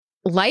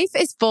Life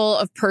is full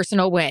of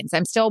personal wins.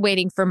 I'm still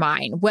waiting for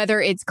mine.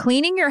 Whether it's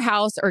cleaning your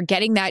house or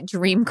getting that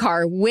dream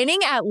car, winning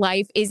at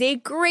life is a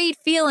great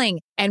feeling.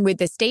 And with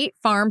the State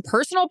Farm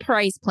Personal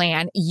Price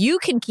Plan, you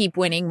can keep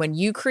winning when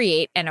you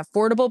create an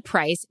affordable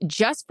price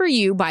just for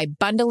you by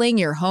bundling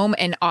your home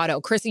and auto.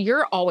 Krista,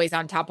 you're always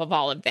on top of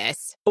all of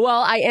this.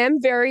 Well, I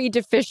am very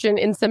deficient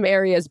in some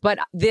areas, but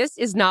this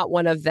is not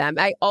one of them.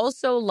 I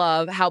also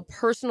love how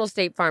personal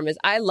State Farm is.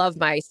 I love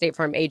my State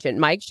Farm agent,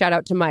 Mike. Shout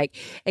out to Mike.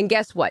 And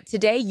guess what?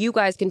 Today, you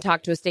guys can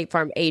talk to a State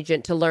Farm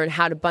agent to learn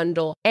how to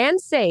bundle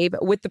and save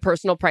with the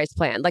Personal Price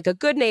Plan. Like a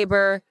good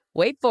neighbor,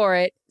 wait for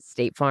it,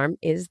 State Farm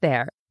is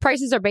there.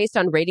 Prices are based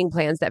on rating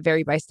plans that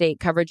vary by state.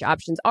 Coverage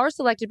options are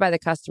selected by the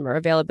customer.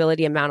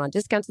 Availability, amount on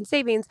discounts and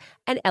savings,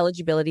 and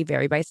eligibility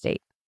vary by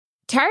state.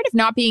 Tired of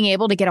not being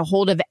able to get a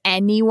hold of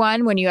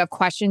anyone when you have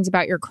questions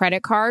about your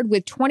credit card?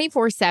 With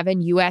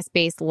 24/7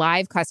 U.S.-based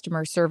live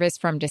customer service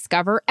from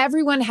Discover,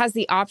 everyone has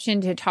the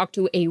option to talk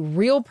to a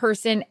real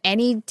person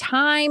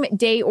anytime,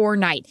 day or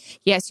night.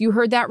 Yes, you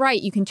heard that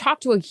right. You can talk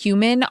to a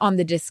human on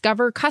the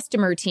Discover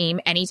customer team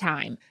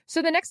anytime.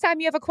 So the next time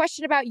you have a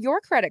question about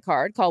your credit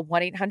card, call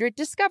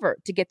 1-800-DISCOVER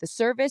to get the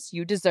service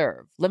you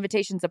deserve.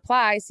 Limitations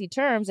apply. See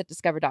terms at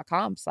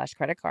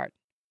discover.com/creditcard.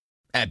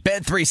 At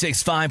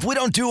Bet365, we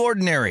don't do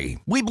ordinary.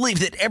 We believe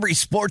that every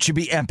sport should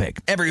be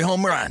epic. Every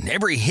home run,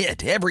 every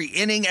hit, every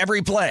inning,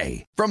 every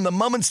play. From the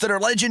moments that are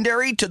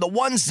legendary to the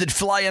ones that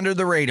fly under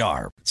the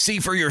radar. See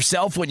for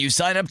yourself when you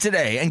sign up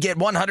today and get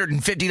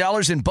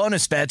 $150 in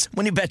bonus bets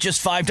when you bet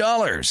just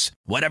 $5.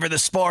 Whatever the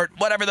sport,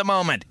 whatever the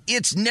moment,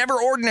 it's never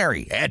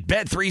ordinary at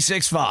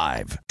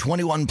Bet365.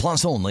 21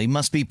 plus only.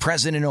 Must be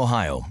present in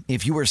Ohio.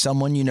 If you or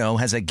someone you know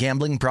has a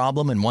gambling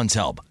problem and wants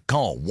help,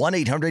 call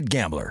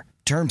 1-800-GAMBLER.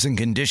 Terms and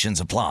conditions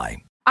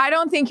apply. I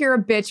don't think you're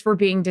a bitch for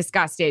being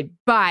disgusted,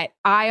 but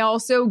I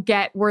also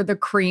get where the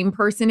cream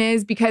person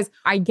is because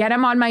I get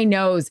them on my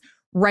nose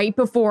right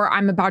before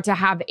I'm about to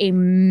have a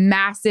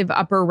massive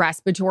upper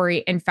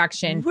respiratory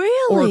infection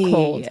or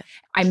cold.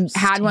 I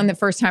had one the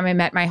first time I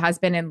met my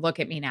husband, and look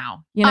at me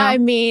now. You know? I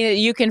mean,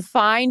 you can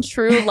find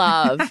true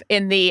love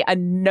in the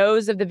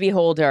nose of the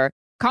beholder.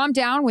 Calm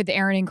Down with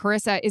Aaron and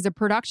Carissa is a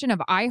production of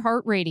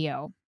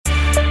iHeartRadio.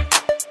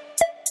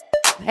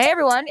 Hey,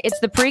 everyone, it's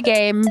the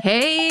pregame.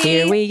 Hey.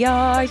 Here we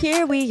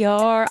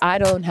are. I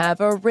don't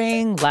have a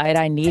ring light.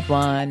 I need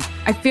one.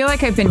 I feel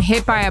like I've been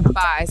hit by a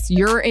bus.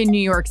 You're in New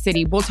York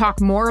City. We'll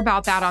talk more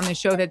about that on the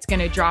show that's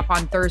going to drop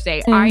on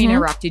Thursday. I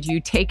interrupted you.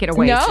 Take it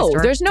away, No,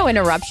 sister. there's no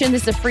interruption.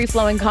 This is a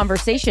free-flowing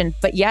conversation.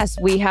 But yes,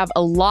 we have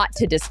a lot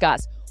to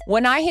discuss.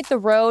 When I hit the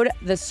road,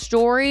 the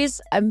stories,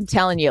 I'm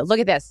telling you, look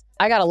at this.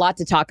 I got a lot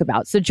to talk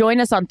about. So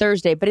join us on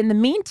Thursday. But in the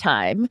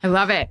meantime, I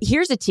love it.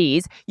 Here's a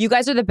tease. You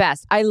guys are the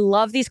best. I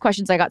love these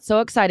questions. I got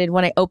so excited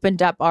when I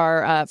opened up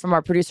our from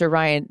our producer,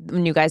 Ryan,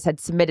 when you guys had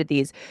submitted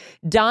these.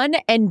 Done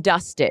and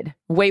dusted.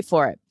 Wait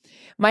for it.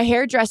 My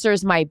hairdresser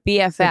is my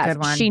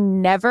BFF. She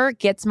never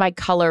gets my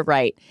color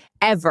right,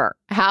 ever.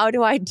 How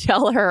do I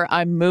tell her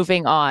I'm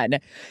moving on?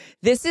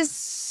 This is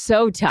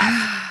so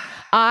tough.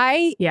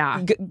 Okay,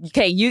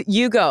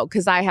 you go,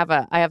 because I have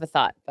a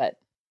thought, but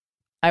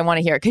I want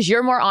to hear it because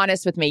you're more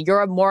honest with me.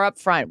 You're more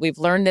upfront. We've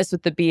learned this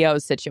with the BO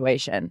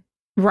situation.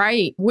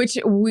 Right. Which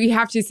we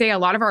have to say a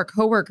lot of our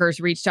coworkers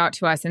reached out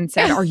to us and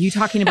said, are you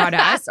talking about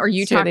us? Are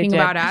you talking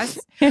about us?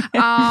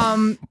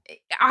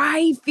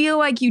 I feel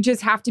like you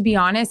just have to be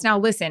honest. Now,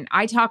 listen,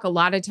 I talk a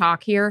lot of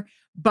talk here,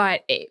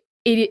 but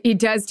it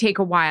does take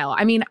a while.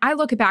 I mean, I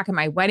look back at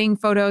my wedding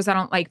photos. I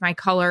don't like my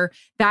color.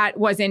 That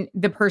wasn't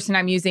the person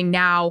I'm using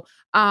now.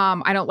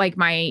 I don't like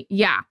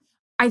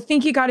I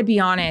think you got to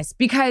be honest,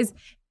 because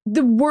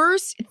the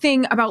worst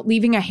thing about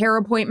leaving a hair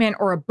appointment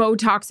or a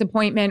Botox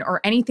appointment or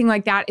anything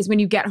like that is when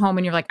you get home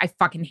and you're like, I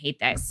fucking hate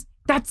this.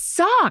 That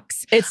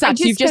sucks. It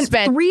sucks. You've just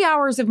spent 3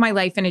 hours of my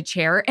life in a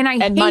chair and I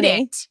hate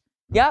money. it.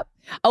 Yep.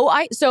 Oh,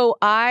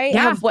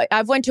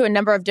 I've went to a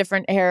number of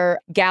different hair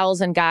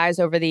gals and guys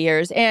over the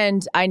years,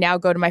 and I now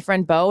go to my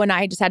friend Bo, and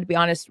I just had to be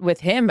honest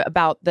with him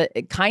about the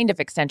kind of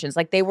extensions.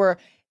 Like they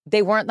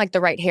weren't like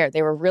the right hair.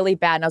 They were really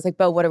bad. And I was like,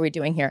 Bo, what are we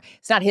doing here?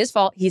 It's not his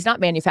fault. He's not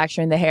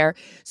manufacturing the hair.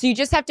 So you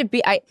just have to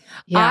be,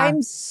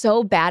 I'm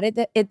so bad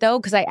at it though,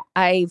 because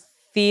I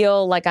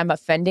feel like I'm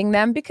offending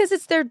them because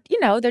it's their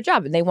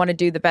job and they want to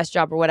do the best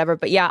job or whatever.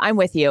 But yeah, I'm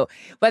with you.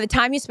 By the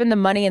time you spend the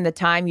money and the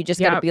time, you just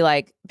got to be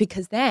like,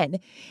 because then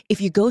if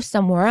you go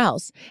somewhere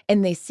else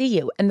and they see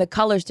you and the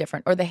color's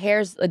different or the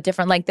hair's a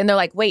different length, then they're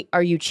like, wait,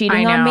 are you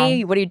cheating on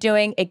me? What are you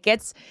doing? It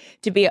gets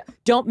to be,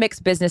 don't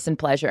mix business and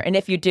pleasure. And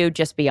if you do,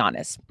 just be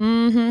honest.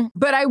 Mm-hmm.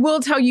 But I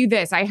will tell you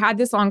this. I had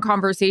this long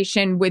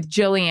conversation with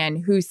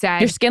Jillian who said,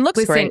 your skin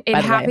looks great, it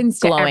happens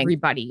to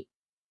everybody.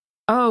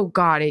 Oh,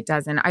 God, it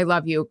doesn't. I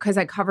love you because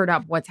I covered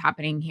up what's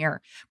happening here.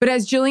 But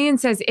as Jillian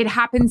says, it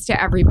happens to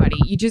everybody.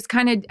 You just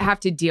kind of have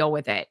to deal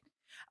with it.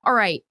 All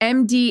right.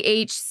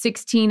 MDH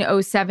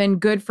 1607,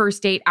 good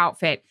first date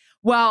outfit.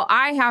 Well,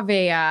 I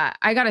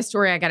got a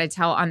story I got to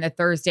tell on the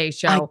Thursday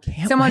show.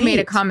 Someone made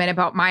a comment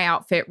about my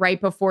outfit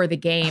right before the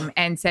game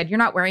and said, you're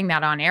not wearing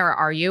that on air,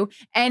 are you?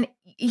 And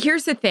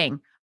here's the thing.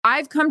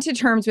 I've come to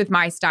terms with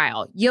my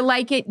style. You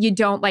like it, you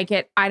don't like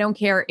it. I don't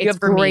care. It's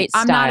for me. Great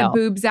I'm not a style.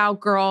 boobs out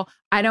girl.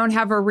 I don't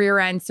have a rear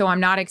end, so I'm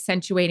not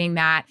accentuating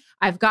that.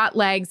 I've got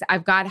legs.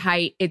 I've got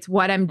height. It's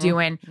what I'm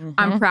doing. Mm-hmm.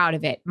 I'm proud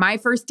of it. My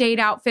first date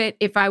outfit,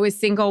 if I was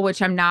single,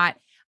 which I'm not,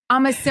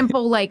 I'm a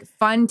simple, like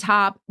fun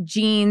top,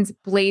 jeans,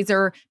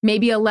 blazer,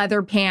 maybe a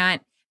leather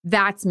pant.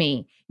 That's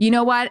me. You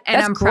know what? And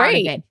That's I'm proud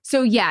great. of it.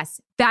 So yes,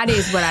 that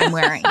is what I'm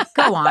wearing.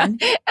 Go on.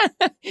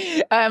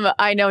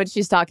 I know what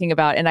she's talking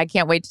about, and I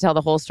can't wait to tell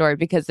the whole story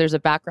because there's a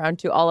background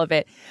to all of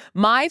it.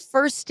 My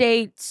first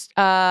date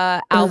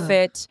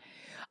outfit,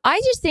 I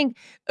just think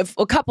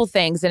a couple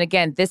things. And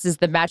again, this is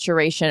the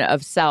maturation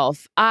of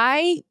self.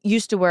 I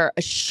used to wear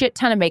a shit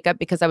ton of makeup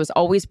because I was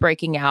always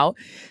breaking out.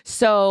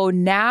 So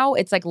now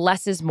it's like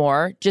less is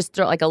more. Just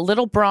like a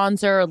little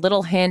bronzer, a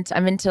little hint.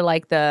 I'm into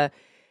like the,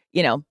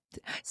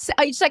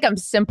 it's like I'm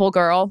simple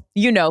girl.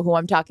 You know who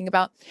I'm talking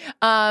about.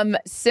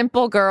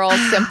 Simple girl,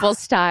 simple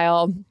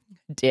style,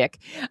 dick.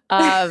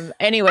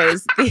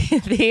 Anyways,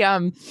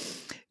 the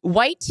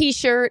white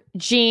t-shirt,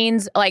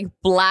 jeans, like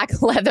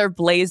black leather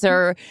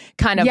blazer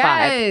kind of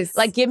vibe.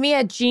 Like give me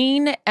a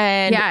jean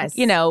and,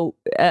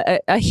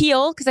 a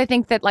heel. Cause I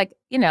think that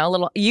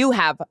you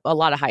have a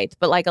lot of height,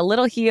 but like a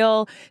little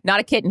heel, not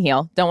a kitten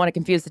heel. Don't want to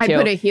confuse the two. I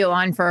put a heel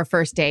on for a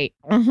first date.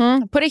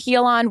 Mm-hmm. Put a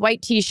heel on,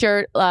 white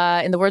t-shirt,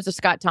 in the words of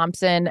Scott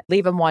Thompson,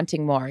 leave them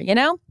wanting more,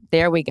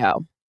 There we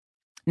go.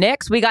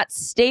 Next, we got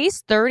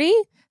Stace 30,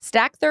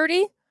 Stack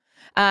 30.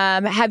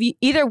 Have you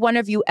either one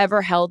of you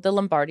ever held the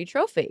Lombardi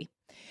Trophy?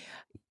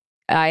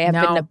 I have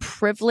been the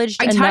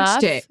privileged enough. I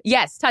touched it.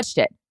 Yes, touched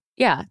it.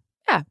 Yeah.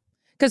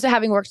 Because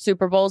having worked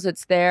Super Bowls,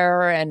 it's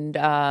there. And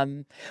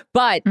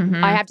but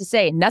I have to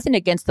say, nothing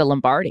against the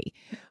Lombardi.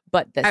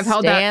 But the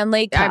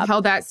Stanley Cup. I've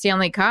held that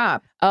Stanley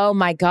Cup. Oh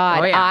my God.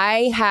 Oh, yeah.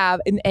 I have,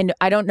 and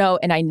I don't know,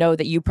 and I know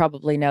that you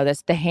probably know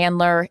this. The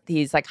handler,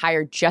 he's like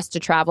hired just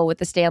to travel with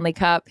the Stanley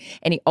Cup,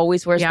 and he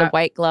always wears the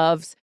white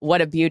gloves.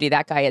 What a beauty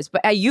that guy is.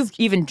 But you've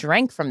even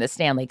drank from the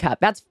Stanley Cup.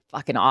 That's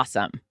fucking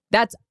awesome.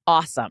 That's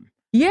awesome.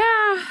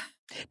 Yeah.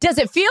 Does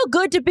it feel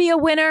good to be a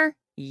winner?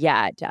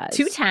 Yeah, it does.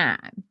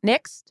 2-time.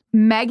 Next.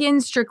 Megan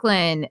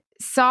Strickland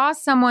saw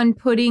someone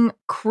putting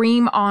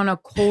cream on a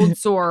cold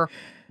sore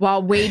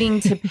while waiting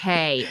to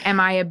pay. Am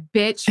I a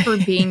bitch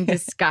for being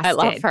disgusted? I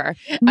love her.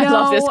 No, I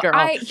love this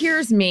girl.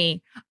 Here's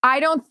me. I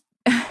don't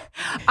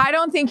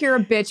think you're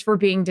a bitch for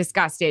being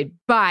disgusted,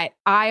 but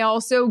I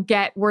also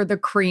get where the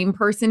cream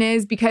person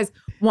is, because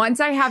once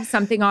I have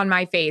something on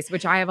my face,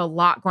 which I have a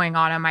lot going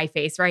on my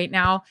face right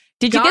now.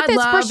 Did you get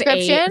this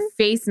prescription? A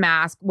face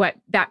mask.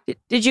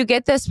 Did you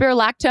get the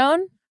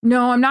spironolactone?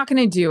 No, I'm not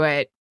going to do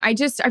it. I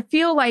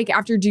feel like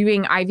after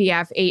doing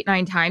IVF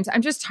 8-9 times,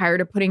 I'm just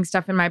tired of putting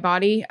stuff in my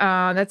body.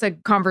 That's a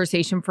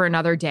conversation for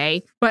another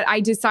day. But I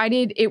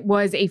decided it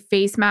was a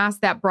face mask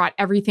that brought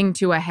everything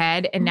to a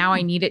head. And now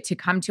I need it to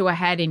come to a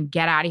head and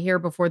get out of here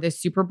before the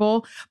Super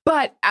Bowl.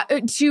 But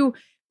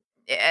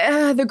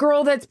the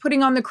girl that's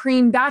putting on the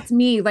cream, that's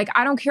me. Like,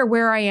 I don't care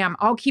where I am.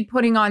 I'll keep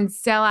putting on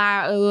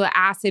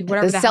acid,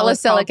 whatever the hell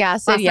it's called. Salicylic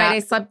acid. Last night I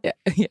slept.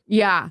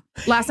 Yeah.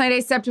 Last night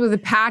I slept with a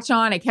patch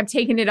on. I kept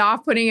taking it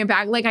off, putting it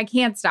back. Like, I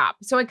can't stop.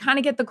 So I kind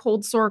of get the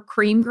cold sore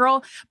cream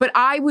girl, but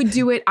I would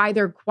do it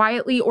either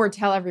quietly or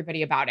tell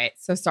everybody about it.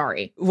 So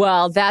sorry.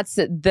 Well, that's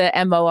the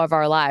MO of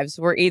our lives.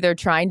 We're either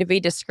trying to be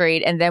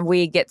discreet, and then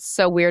we get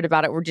so weird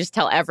about it. We just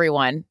tell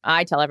everyone.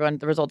 I tell everyone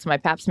the results of my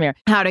pap smear.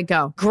 How'd it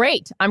go?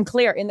 Great. I'm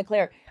clear, in the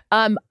clear.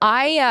 I'm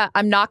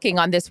knocking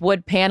on this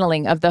wood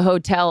paneling of the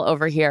hotel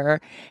over here.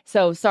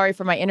 So sorry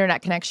for my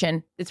internet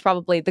connection.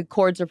 The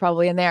cords are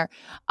probably in there.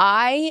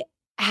 I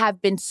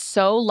have been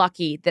so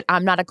lucky that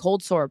I'm not a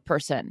cold sore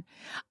person.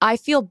 I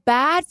feel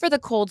bad for the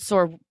cold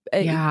sore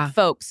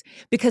folks,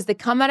 because they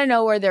come out of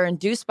nowhere. They're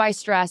induced by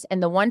stress.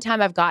 And the one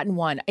time I've gotten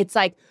one, it's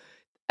like,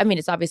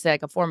 it's obviously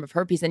like a form of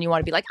herpes, and you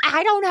want to be like,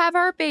 I don't have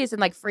herpes, and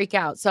like freak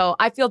out. So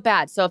I feel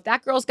bad. So if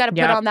that girl's got to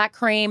put on that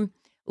cream,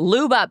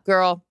 lube up,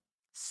 girl.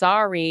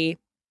 Sorry.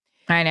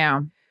 I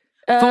know.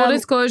 Full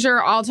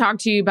disclosure, I'll talk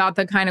to you about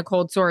the kind of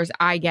cold sores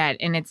I get,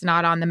 and it's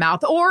not on the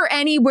mouth or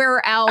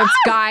anywhere else,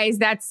 guys.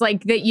 That's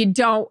like that you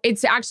don't.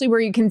 It's actually where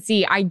you can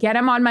see. I get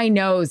them on my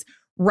nose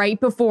right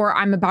before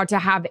I'm about to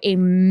have a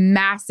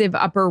massive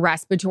upper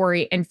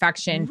respiratory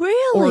infection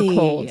or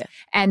cold.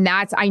 And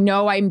I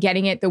know I'm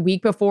getting it the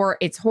week before.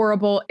 It's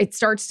horrible. It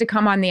starts to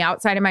come on the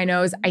outside of my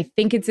nose. I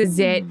think it's a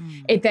zit.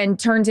 It then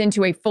turns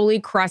into a fully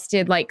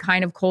crusted, like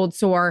kind of cold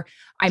sore.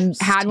 I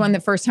had one the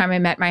first time I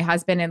met my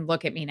husband, and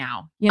look at me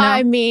now.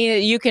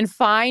 You can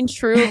find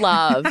true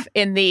love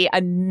in the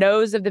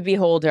nose of the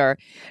beholder.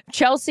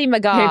 Chelsea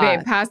McGaw. Hey,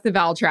 babe, pass the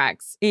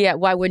Valtrex. Yeah,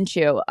 why wouldn't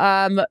you?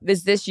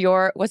 Is this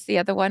what's the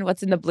other one?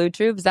 What's in the blue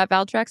tube? Is that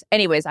Valtrex?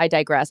 Anyways, I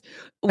digress.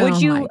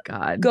 Would you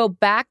go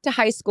back to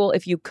high school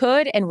if you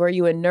could? And were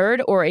you a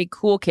nerd or a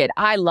cool kid?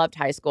 I loved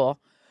high school.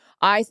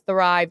 I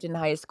thrived in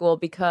high school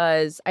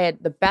because I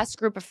had the best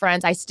group of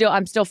friends.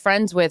 I'm still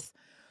friends with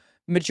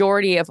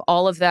majority of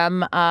all of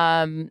them.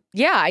 And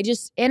I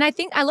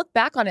think I look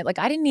back on it, like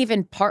I didn't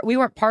even we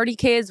weren't party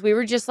kids. We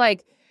were just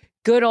like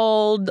good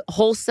old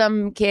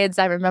wholesome kids.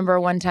 I remember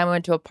one time I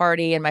went to a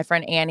party and my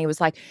friend Annie was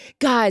like,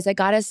 guys, I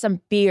got us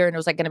some beer. And it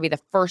was like going to be the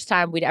first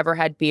time we'd ever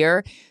had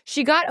beer.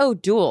 She got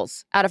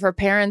O'Doul's out of her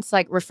parents'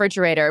 like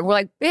refrigerator. And we're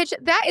like, bitch,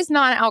 that is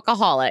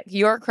non-alcoholic.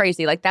 You're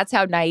crazy. Like that's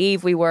how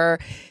naive we were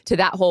to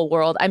that whole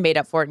world. I made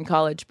up for it in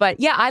college. But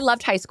yeah, I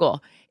loved high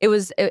school. It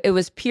was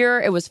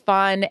pure. It was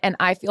fun. And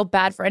I feel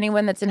bad for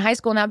anyone that's in high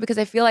school now because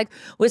I feel like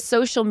with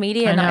social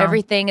media and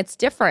everything, it's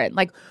different.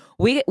 Like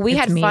we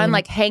had fun,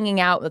 like hanging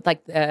out with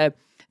like the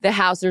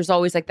house. There's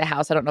always like the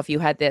house. I don't know if you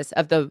had this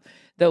of the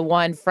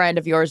one friend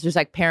of yours whose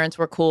like parents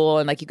were cool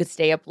and like you could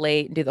stay up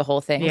late and do the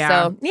whole thing. Yeah.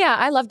 So yeah,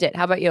 I loved it.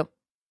 How about you?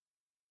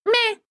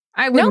 Meh.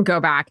 I wouldn't go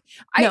back.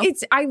 No.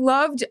 I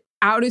loved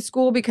out of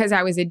school because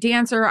I was a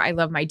dancer. I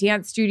love my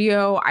dance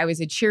studio. I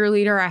was a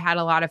cheerleader. I had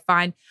a lot of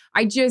fun.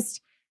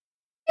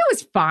 It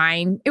was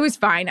fine. It was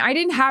fine. I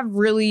didn't have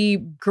really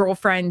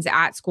girlfriends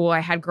at school. I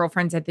had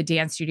girlfriends at the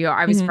dance studio.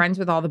 I was friends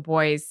with all the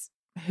boys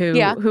who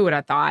would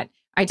have thought?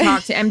 I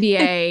talked to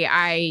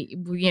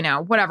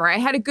NBA. Whatever. I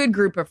had a good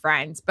group of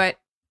friends, but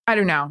I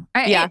don't know.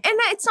 And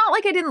it's not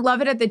like I didn't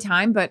love it at the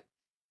time, but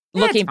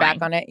looking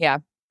back on it, yeah.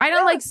 I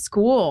don't like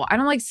school. I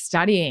don't like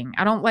studying.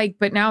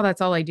 But now that's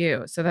all I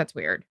do. So that's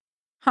weird.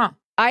 Huh.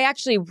 I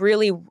actually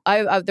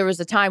there was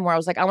a time where I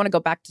was like, I want to go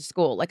back to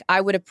school. Like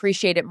I would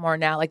appreciate it more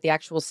now, like the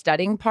actual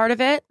studying part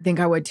of it. I think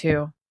I would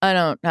too. I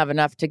don't have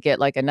enough to get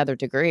like another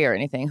degree or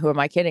anything. Who am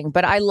I kidding?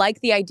 But I like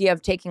the idea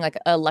of taking like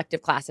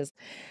elective classes.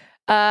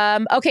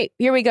 Okay,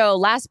 here we go.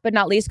 Last but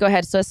not least, go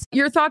ahead, sis.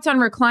 Your thoughts on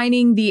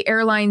reclining the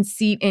airline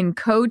seat in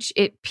coach?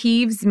 It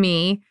peeves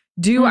me.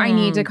 Do I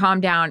need to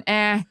calm down?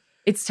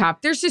 It's tough.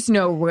 There's just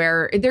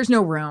nowhere. There's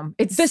no room.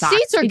 The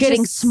seats are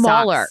getting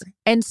smaller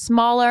and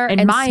smaller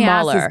and my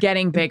smaller. Ass is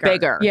getting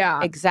bigger.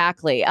 Yeah,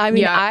 exactly. I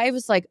mean, I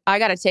was like, I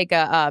got to take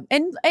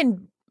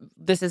and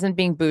this isn't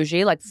being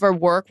bougie. Like for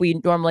work, we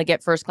normally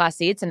get first class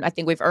seats, and I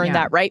think we've earned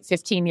that right.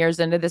 15 years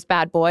into this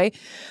bad boy,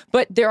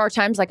 but there are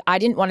times like I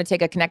didn't want to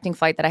take a connecting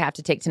flight that I have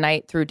to take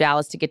tonight through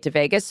Dallas to get to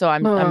Vegas, so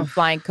I'm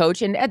flying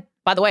coach. And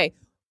by the way,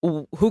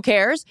 who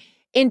cares?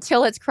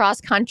 Until it's cross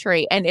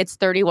country and it's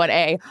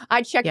 31A.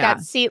 I checked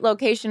that seat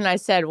location and I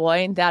said, well,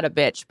 ain't that a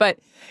bitch? But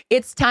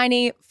it's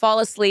tiny, fall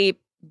asleep,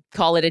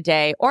 call it a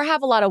day, or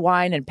have a lot of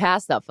wine and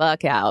pass the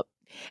fuck out.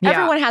 Yeah.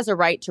 Everyone has a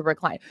right to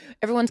recline.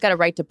 Everyone's got a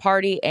right to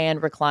party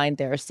and recline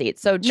their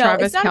seats. So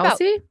Travis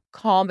Kelce?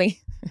 Call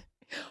me.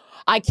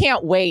 I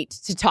can't wait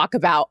to talk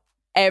about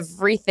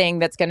everything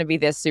that's going to be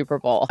this Super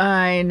Bowl.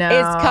 I know.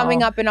 It's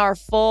coming up in our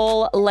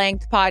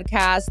full-length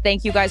podcast.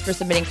 Thank you guys for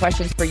submitting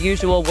questions per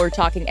usual. We're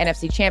talking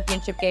NFC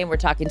Championship game. We're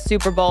talking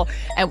Super Bowl.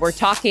 And we're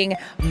talking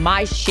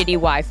my shitty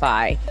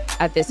Wi-Fi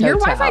at this hotel. Your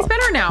Wi-Fi's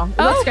better now.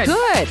 Looks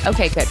good.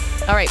 Okay, good.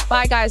 All right.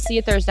 Bye, guys. See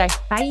you Thursday.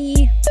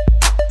 Bye.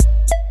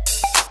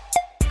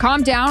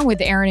 Calm Down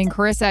with Aaron and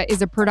Carissa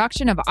is a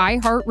production of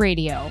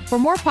iHeartRadio. For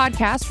more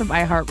podcasts from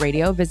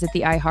iHeartRadio, visit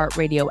the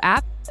iHeartRadio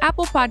app,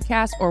 Apple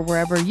Podcasts, or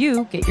wherever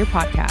you get your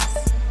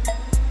podcasts.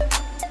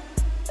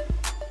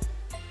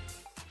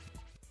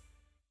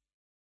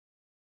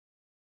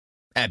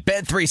 At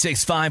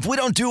Bet365, we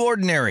don't do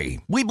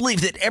ordinary. We believe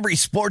that every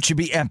sport should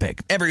be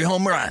epic. Every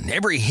home run,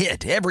 every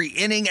hit, every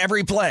inning,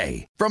 every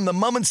play. From the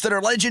moments that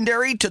are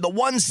legendary to the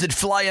ones that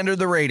fly under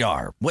the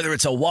radar. Whether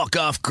it's a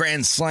walk-off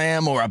grand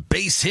slam or a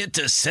base hit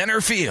to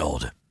center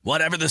field.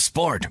 Whatever the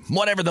sport,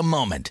 whatever the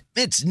moment.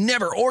 It's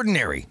never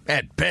ordinary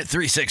at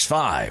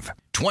Bet365.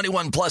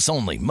 21 plus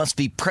only. Must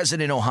be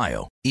present in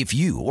Ohio. If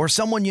you or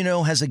someone you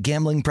know has a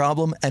gambling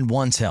problem and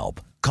wants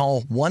help,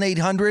 call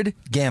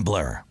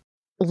 1-800-GAMBLER.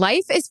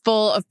 Life is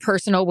full of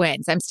personal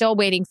wins. I'm still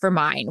waiting for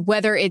mine.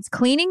 Whether it's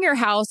cleaning your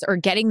house or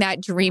getting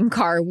that dream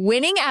car,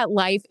 winning at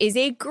life is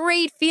a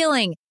great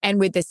feeling. And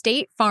with the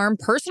State Farm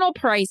Personal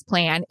Price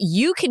Plan,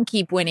 you can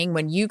keep winning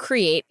when you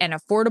create an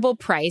affordable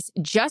price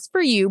just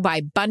for you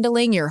by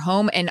bundling your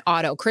home and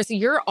auto. Chrissy,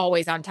 you're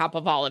always on top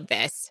of all of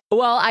this.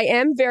 Well, I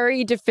am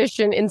very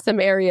deficient in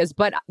some areas,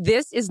 but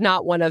this is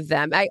not one of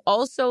them. I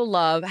also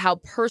love how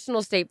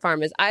personal State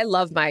Farm is. I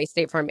love my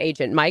State Farm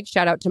agent, Mike.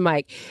 Shout out to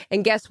Mike.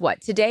 And guess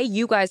what? Today,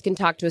 you guys can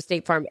talk to a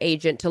State Farm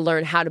agent to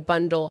learn how to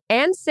bundle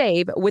and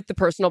save with the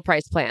Personal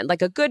Price Plan.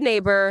 Like a good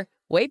neighbor,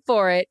 wait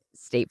for it,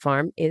 State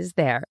Farm is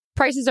there.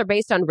 Prices are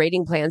based on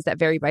rating plans that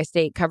vary by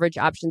state. Coverage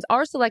options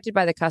are selected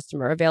by the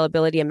customer.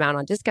 Availability, amount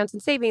on discounts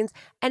and savings,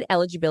 and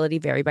eligibility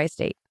vary by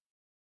state.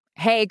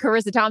 Hey,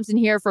 Carissa Thompson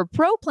here for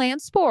Pro Plan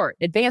Sport,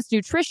 advanced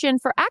nutrition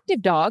for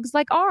active dogs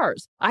like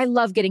ours. I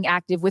love getting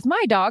active with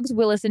my dogs,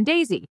 Willis and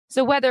Daisy.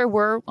 So whether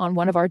we're on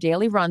one of our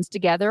daily runs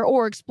together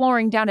or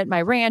exploring down at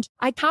my ranch,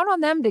 I count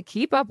on them to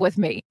keep up with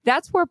me.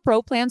 That's where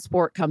Pro Plan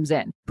Sport comes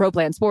in. Pro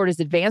Plan Sport is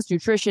advanced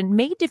nutrition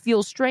made to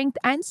fuel strength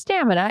and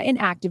stamina in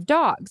active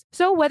dogs.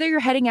 So whether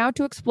you're heading out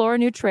to explore a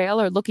new trail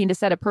or looking to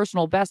set a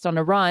personal best on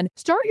a run,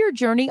 start your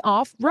journey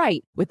off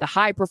right with the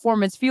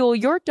high-performance fuel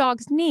your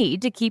dogs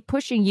need to keep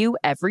pushing you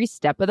every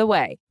step of the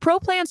way. Pro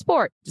Plan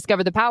Sport.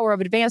 Discover the power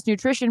of advanced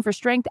nutrition for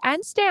strength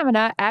and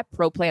stamina at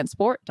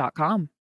ProPlansport.com.